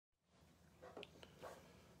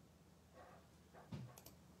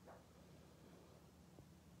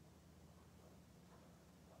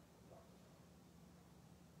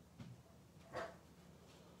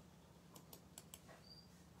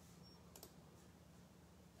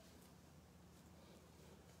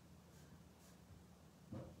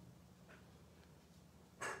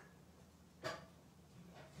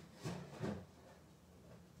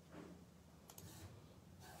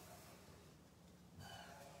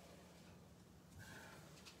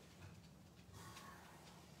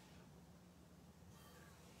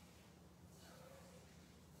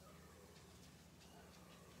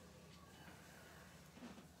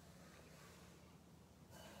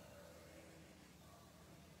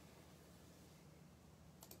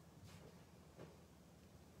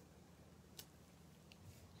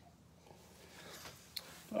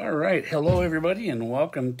All right, hello everybody, and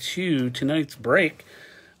welcome to tonight's break.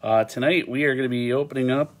 Tonight we are going to be opening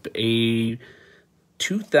up a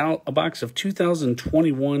box of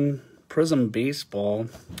 2021 Prizm baseball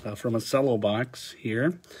from a Cello box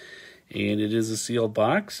here, and it is a sealed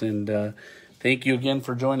box. And thank you again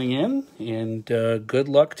for joining in, and good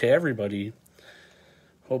luck to everybody.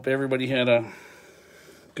 Hope everybody had a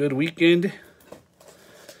good weekend.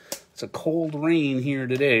 It's a cold rain here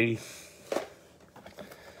today,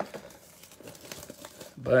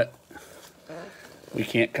 but we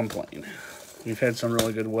can't complain. We've had some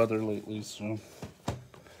really good weather lately, so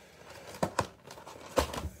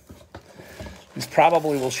these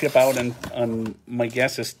probably will ship out on my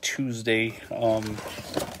guess is Tuesday.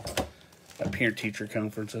 That parent-teacher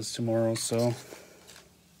conference is tomorrow, so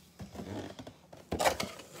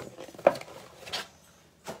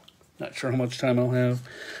not sure how much time I'll have.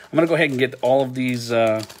 I'm gonna go ahead and get all of these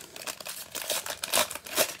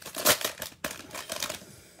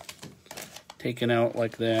taken out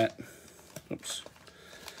like that. Oops.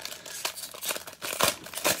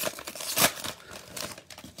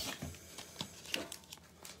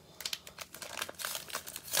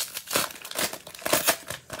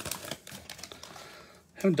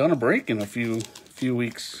 Haven't done a break in a few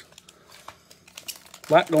weeks.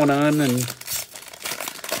 A lot going on, and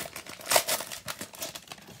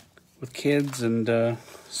with kids and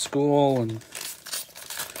school, and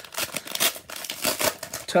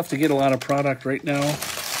tough to get a lot of product right now.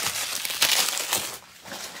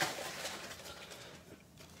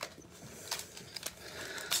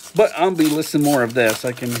 But I'll be listing more of this.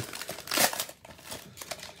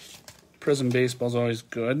 Prizm baseball's always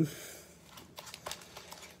good.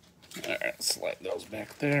 All right, slide those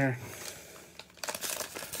back there.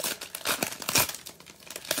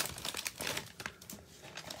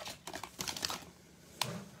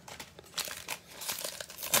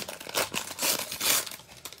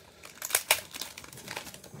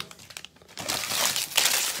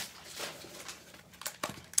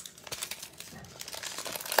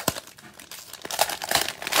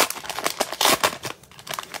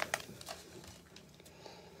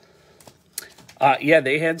 Yeah,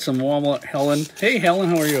 they had some Walmart. Helen, hey Helen,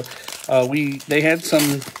 how are you? They had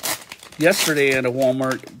some yesterday at a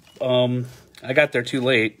Walmart. I got there too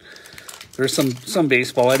late. There's some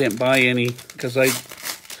baseball. I didn't buy any because I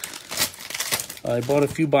bought a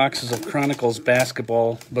few boxes of Chronicles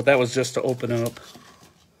basketball, but that was just to open up.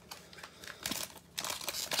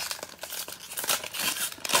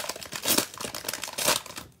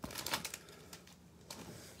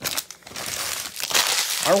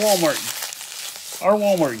 Our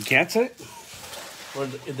Walmart gets it. Or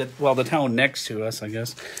the town next to us, I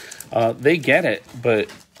guess. They get it, but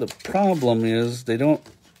the problem is they don't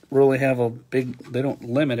really have they don't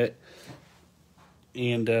limit it.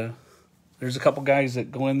 And there's a couple guys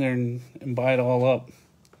that go in there and buy it all up.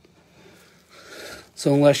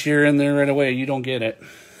 So unless you're in there right away, you don't get it.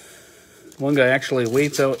 One guy actually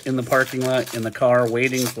waits out in the parking lot in the car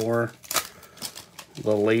waiting for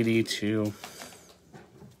the lady to...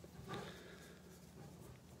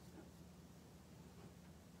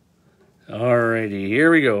 Alrighty, here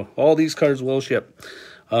we go. All these cards will ship.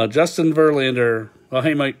 Justin Verlander. Oh,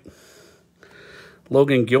 hey, Mike.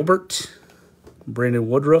 Logan Gilbert. Brandon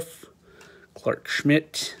Woodruff. Clark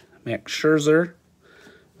Schmidt. Max Scherzer.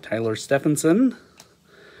 Tyler Stephenson.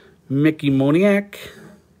 Mickey Moniak.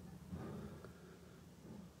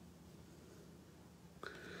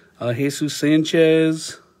 Jesus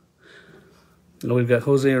Sanchez. Oh, we've got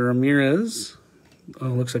Jose Ramirez. Oh,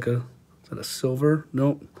 looks like is that a silver?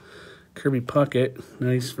 Nope. Kirby Puckett,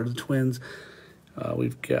 nice for the Twins.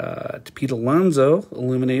 We've got Pete Alonso,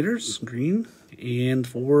 Illuminators, green. And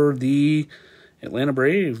for the Atlanta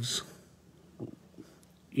Braves,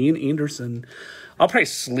 Ian Anderson. I'll probably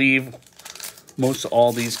sleeve most of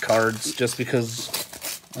all these cards just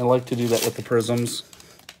because I like to do that with the Prizms.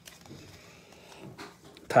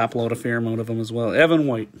 Top load a fair amount of them as well. Evan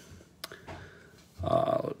White.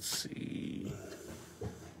 Let's see.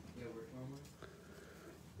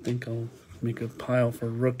 I think I'll make a pile for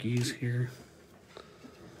rookies here.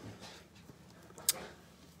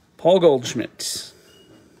 Paul Goldschmidt,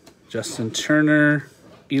 Justin Turner,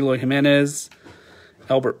 Eloy Jimenez,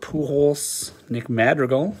 Albert Pujols, Nick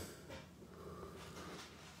Madrigal,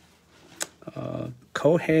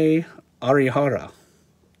 Kohei Arihara,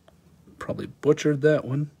 probably butchered that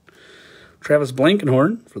one. Travis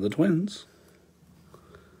Blankenhorn for the Twins.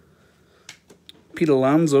 Pete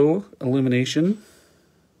Alonso, Illumination.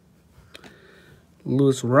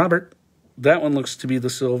 Lewis Robert. That one looks to be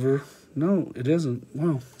the silver. No, it isn't.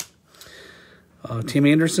 Wow. Tim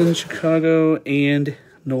Anderson, Chicago, and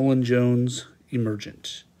Nolan Jones,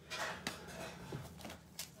 Emergent.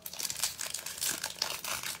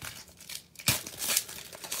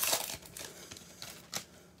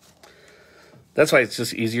 That's why it's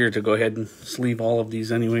just easier to go ahead and sleeve all of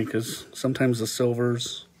these anyway, because sometimes the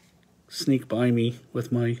silvers sneak by me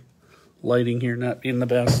with my lighting here not being the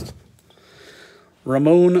best.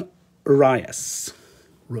 Ramon Urias,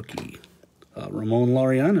 rookie. Ramon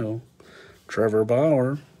Laureano, Trevor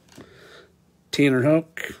Bauer, Tanner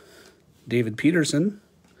Hook, David Peterson,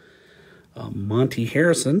 Monty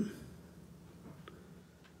Harrison,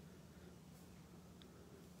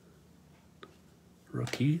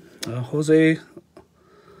 rookie. Jose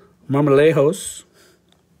Marmolejos,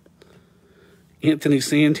 Anthony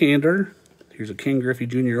Santander. Here's a Ken Griffey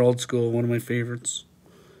Jr. old school, one of my favorites.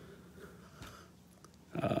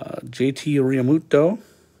 JT Realmuto,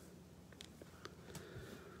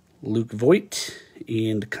 Luke Voigt,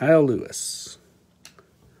 and Kyle Lewis.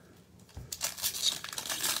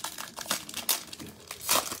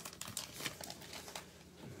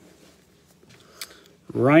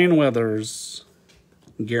 Ryan Weathers,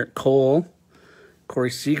 Garrett Cole,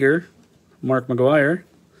 Corey Seager, Mark McGuire,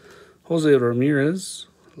 Jose Ramirez,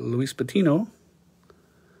 Luis Patino,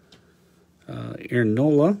 Aaron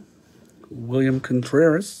Nola, William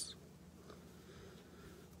Contreras.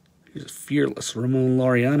 Here's a fearless Ramon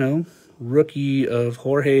Laureano, rookie of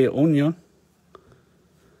Jorge Oña.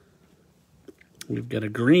 We've got a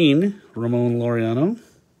green Ramon Laureano,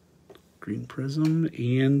 green Prizm,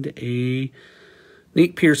 and a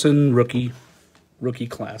Nate Pearson rookie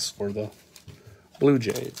class for the Blue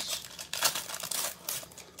Jays.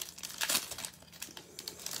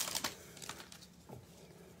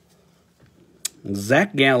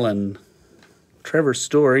 Zach Gallen, Trevor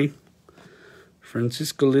Story,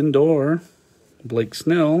 Francisco Lindor, Blake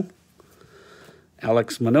Snell,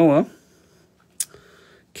 Alex Manoah,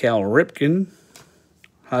 Cal Ripken,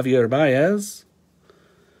 Javier Baez,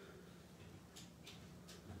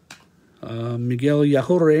 Miguel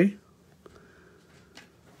Yajure,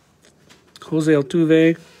 Jose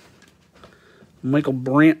Altuve, Michael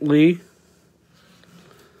Brantley.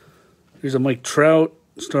 Here's a Mike Trout,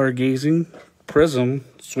 Stargazing, Prizm,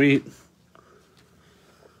 sweet.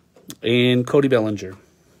 And Cody Bellinger.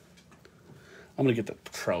 I'm going to get the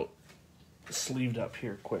Trout sleeved up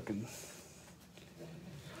here quick and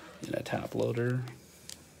in a top loader.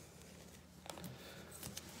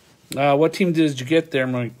 What team did you get there,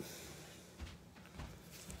 Mike?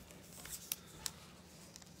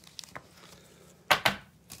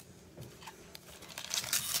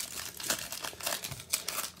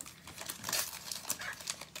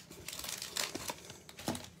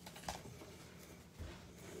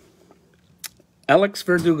 Alex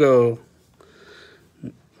Verdugo,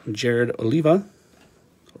 Jared Oliva,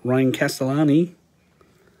 Ryan Castellani,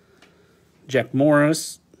 Jack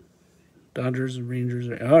Morris, Dodgers and Rangers.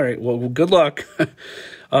 All right, well, good luck.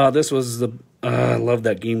 This was the, I love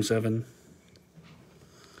that Game 7.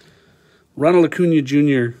 Ronald Acuna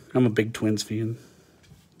Jr., I'm a big Twins fan.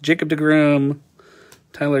 Jacob deGrom,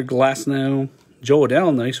 Tyler Glasnow, Joe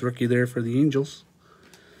Adell, nice rookie there for the Angels.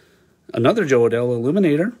 Another Joe Adell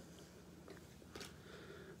Illuminator.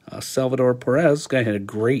 Salvador Perez, guy had a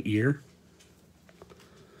great year.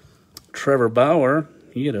 Trevor Bauer,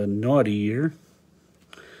 he had a naughty year.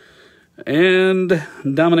 And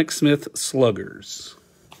Dominic Smith Sluggers.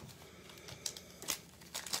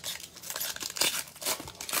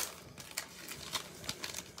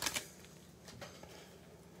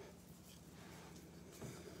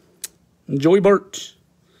 Joey Bart,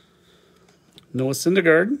 Noah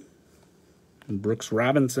Syndergaard, Brooks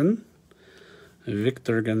Robinson,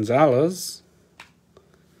 Victor Gonzalez.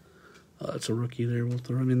 That's a rookie there. We'll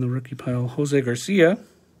throw him in the rookie pile. Jose Garcia.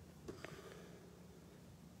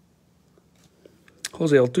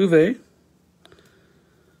 Jose Altuve.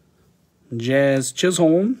 Jazz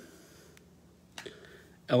Chisholm.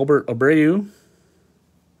 Albert Abreu.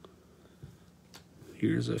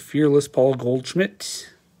 Here's a fearless Paul Goldschmidt.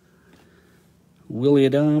 Willie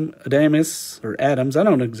Adams. I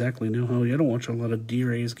don't exactly know how. I don't watch a lot of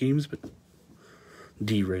D-Rays games, but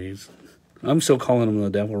D-Rays. I'm still calling them the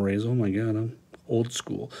Devil Rays. Oh my God, I'm old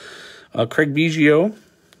school. Craig Biggio,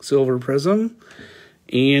 Silver Prizm,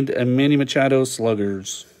 and Manny Machado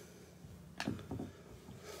Sluggers.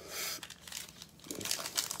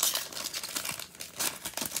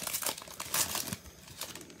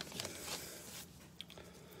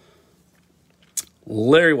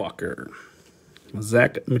 Larry Walker,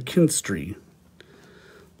 Zach McKinstry,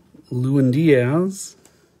 Lewin Diaz,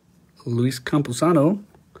 Luis Campusano,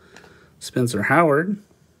 Spencer Howard,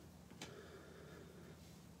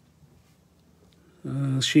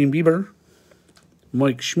 Shane Bieber,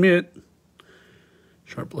 Mike Schmidt,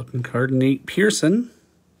 sharp-looking card, Nate Pearson.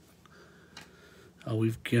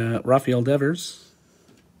 We've got Rafael Devers,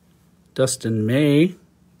 Dustin May,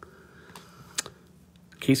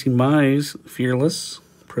 Casey Mize, Fearless,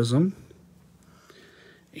 Prizm,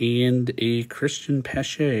 and a Christian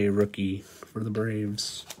Pache rookie for the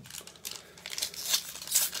Braves.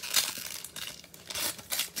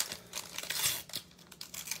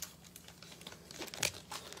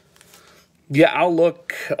 Yeah, I'll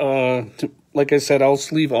look, like I said, I'll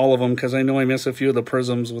sleeve all of them because I know I miss a few of the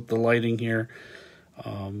Prizms with the lighting here.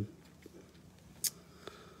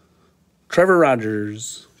 Trevor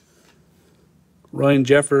Rogers, Ryan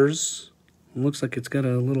Jeffers. It looks like it's got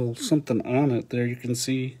a little something on it there you can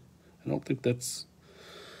see. I don't think that's...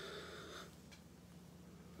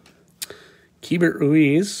 Keibert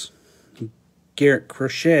Ruiz, Garrett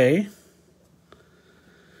Crochet,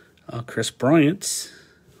 Chris Bryant,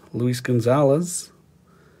 Luis Gonzalez.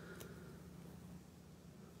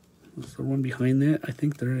 Is there one behind that? I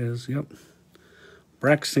think there is, yep.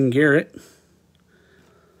 Braxton Garrett,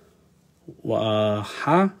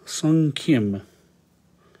 Ha Sung Kim,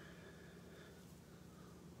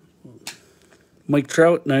 Mike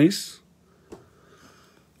Trout, nice.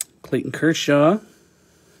 Clayton Kershaw,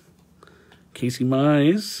 Casey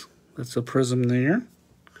Mize, that's a Prizm there,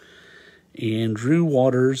 and Drew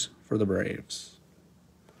Waters for the Braves.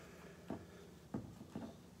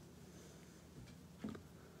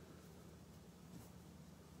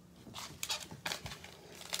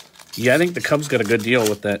 Yeah, I think the Cubs got a good deal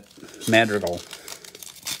with that Madrigal.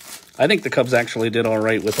 I think the Cubs actually did all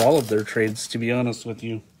right with all of their trades, to be honest with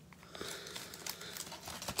you.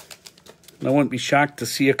 I wouldn't be shocked to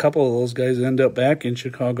see a couple of those guys end up back in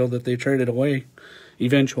Chicago that they traded away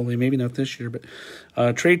eventually. Maybe not this year,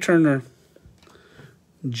 but Trey Turner,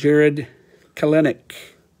 Jared Kelenic,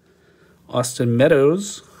 Austin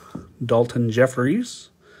Meadows, Dalton Jeffries,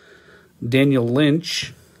 Daniel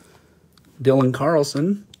Lynch, Dylan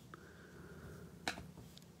Carlson,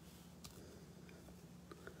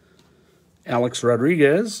 Alex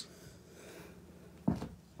Rodriguez,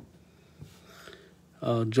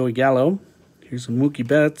 Joey Gallo. Here's some Mookie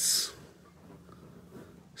Betts.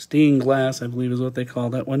 Stained glass, I believe is what they call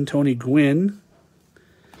that one. Tony Gwynn.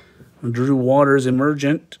 Drew Waters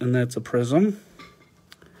Emergent, and that's a Prizm.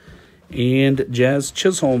 And Jazz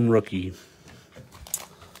Chisholm rookie.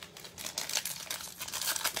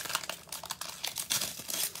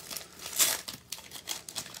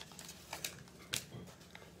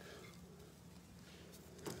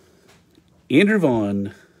 Andrew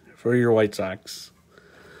Vaughn for your White Sox.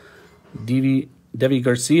 Devi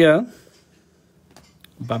Garcia,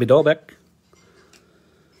 Bobby Dahlbeck,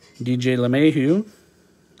 DJ LeMahieu,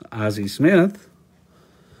 Ozzie Smith,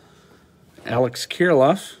 Alex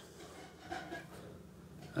Kirilloff,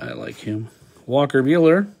 I like him, Walker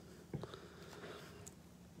Buehler,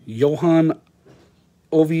 Johan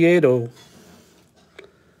Oviedo,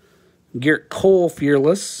 Garrett Cole,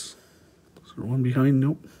 Fearless. Is there one behind?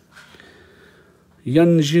 Nope.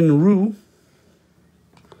 Yunjin Ryu.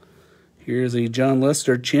 Here's a John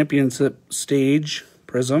Lester Championship Stage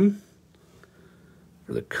Prizm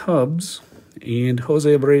for the Cubs. And Jose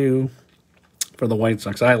Abreu for the White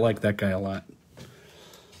Sox. I like that guy a lot.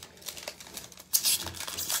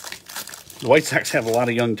 The White Sox have a lot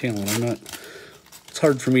of young talent. It's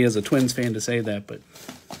hard for me as a Twins fan to say that, but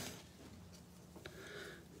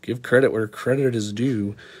give credit where credit is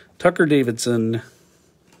due. Tucker Davidson,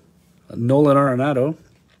 Nolan Arenado,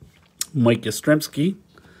 Mike Yastrzemski,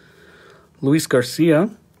 Luis Garcia,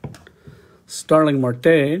 Starling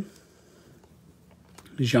Marte,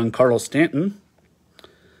 Giancarlo Stanton,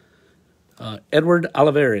 Edward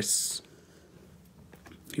Olivares.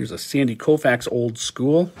 Here's a Sandy Koufax old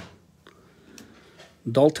school.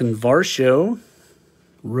 Dalton Varsho,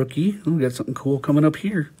 rookie. Oh, we got something cool coming up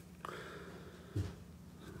here.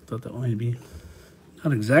 Thought that might be.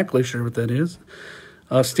 Not exactly sure what that is.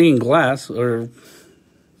 Stained glass, or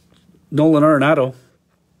Nolan Arenado.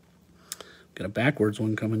 Got a backwards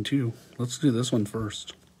one coming too. Let's do this one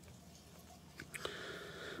first.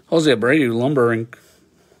 Jose Abreu, Lumber Ink.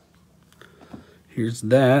 Here's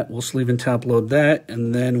that. We'll sleeve and top load that.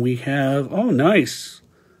 And then we have, oh, nice.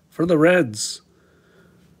 For the Reds,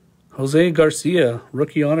 Jose Garcia,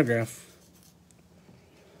 rookie autograph.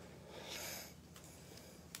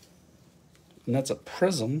 And that's a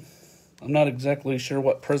Prizm. I'm not exactly sure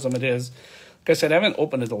what Prizm it is. Like I said, I haven't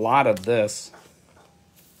opened a lot of this.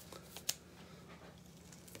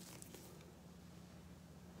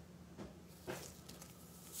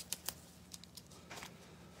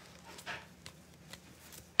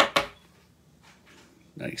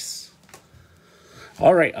 Nice.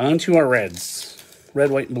 All right, on to our reds.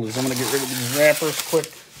 Red, white, and blues. I'm going to get rid of these wrappers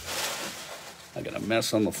quick. I got a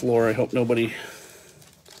mess on the floor. I hope nobody...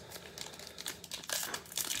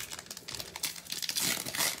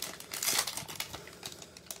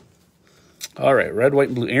 All right, red, white,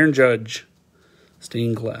 and blue. Aaron Judge,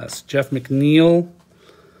 stained glass. Jeff McNeil,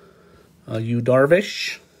 Yu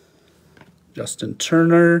Darvish, Justin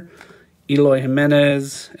Turner, Eloy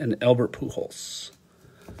Jimenez, and Albert Pujols.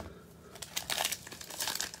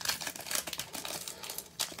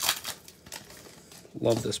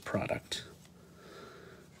 Love this product.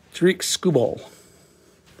 Tariq Skubal,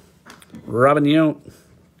 Robin Yount,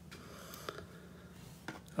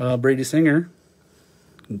 Brady Singer,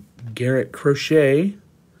 Garrett Crochet.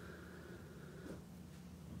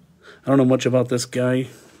 I don't know much about this guy.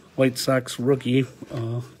 White Sox rookie.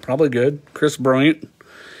 Probably good. Chris Bryant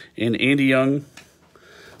and Andy Young.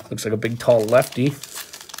 Looks like a big, tall lefty.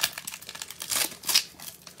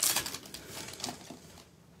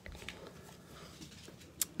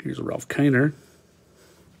 Here's Ralph Kiner.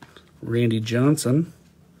 Randy Johnson.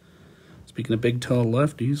 Speaking of big, tall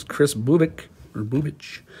lefties, Chris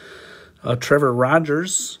Bubich. Trevor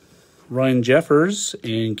Rogers. Ryan Jeffers,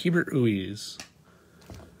 and Keibert Ruiz.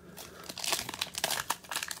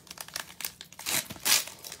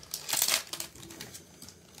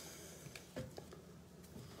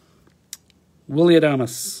 Willie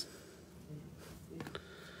Adames.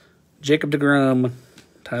 Jacob deGrom.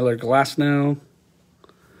 Tyler Glasnow.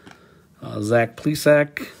 Zach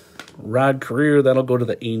Plesac. Rod Career, that'll go to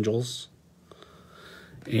the Angels.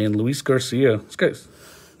 And Luis Garcia. This guy's,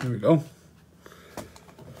 there we go.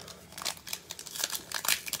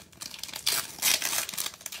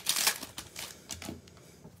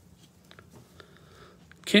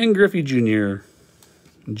 Ken Griffey Jr.,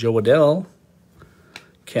 Joe Adell,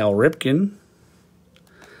 Cal Ripken,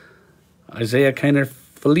 Isaiah Kiner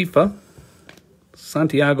Falefa,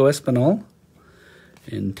 Santiago Espinal,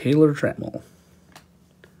 and Taylor Trammell.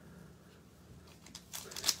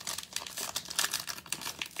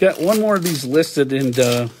 Got one more of these listed, and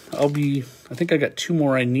I think I got two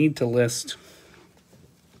more I need to list.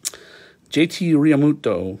 JT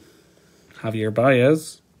Realmuto, Javier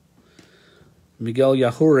Baez, Miguel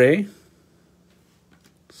Yajure,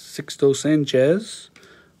 Sixto Sanchez,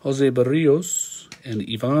 Jose Barrios, and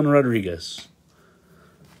Ivan Rodriguez.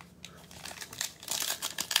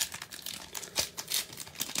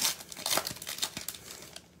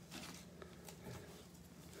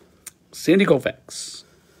 Sandy Koufax,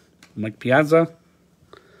 Mike Piazza,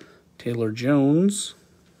 Taylor Jones,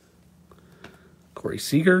 Corey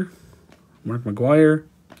Seager, Mark McGuire,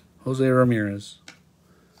 Jose Ramirez.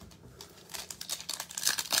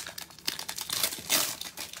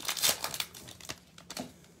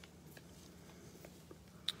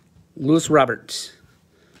 Lewis Roberts,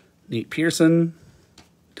 Nate Pearson,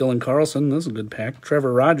 Dylan Carlson, this is a good pack,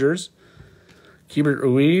 Trevor Rogers, Keibert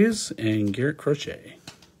Ruiz, and Garrett Crochet.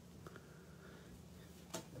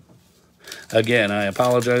 Again, I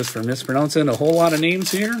apologize for mispronouncing a whole lot of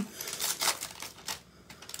names here.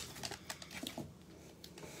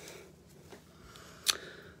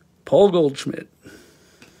 Paul Goldschmidt.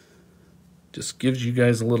 Just gives you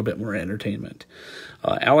guys a little bit more entertainment.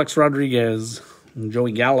 Alex Rodriguez,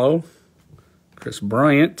 Joey Gallo, Chris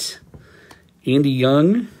Bryant, Andy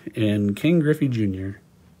Young, and Ken Griffey Jr.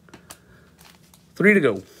 3 to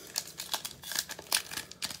go.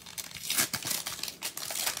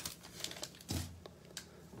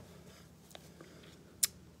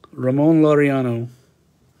 Ramon Laureano,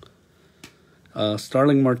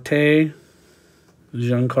 Starling Marte,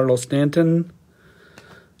 Giancarlo Stanton,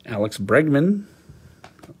 Alex Bregman,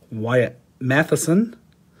 Wyatt Matheson,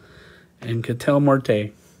 and Ketel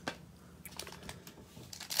Marte.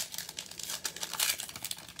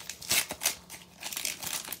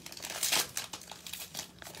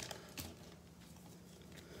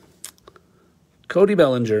 Cody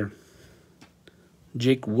Bellinger,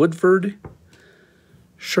 Jake Woodford,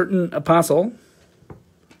 Sherton Apostle,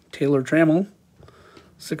 Taylor Trammell,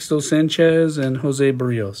 Sixto Sanchez, and Jose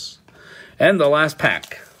Barrios. And the last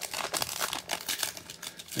pack.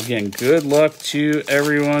 Again, good luck to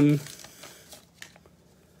everyone.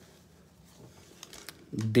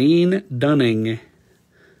 Dane Dunning,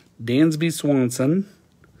 Dansby Swanson,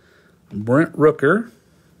 Brent Rooker,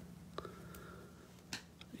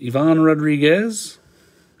 Ivan Rodriguez,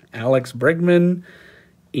 Alex Bregman,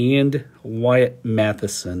 and Wyatt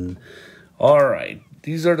Matheson. All right.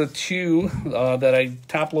 These are the two that I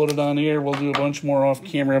top-loaded on here. We'll do a bunch more off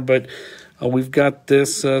camera, but we've got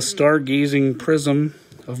this stargazing prism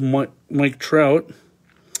of Mike Trout.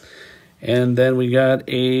 And then we got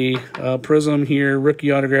a Prizm here,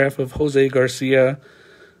 rookie autograph of Jose Garcia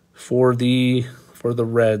for the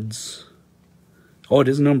Reds. Oh, it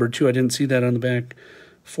is number 2. I didn't see that on the back.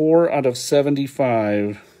 4 out of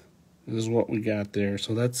 75 is what we got there.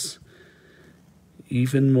 So that's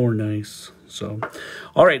even more nice. So,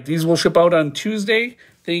 all right, these will ship out on Tuesday.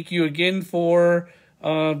 Thank you again for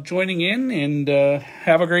joining in, and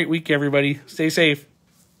have a great week, everybody. Stay safe.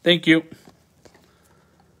 Thank you.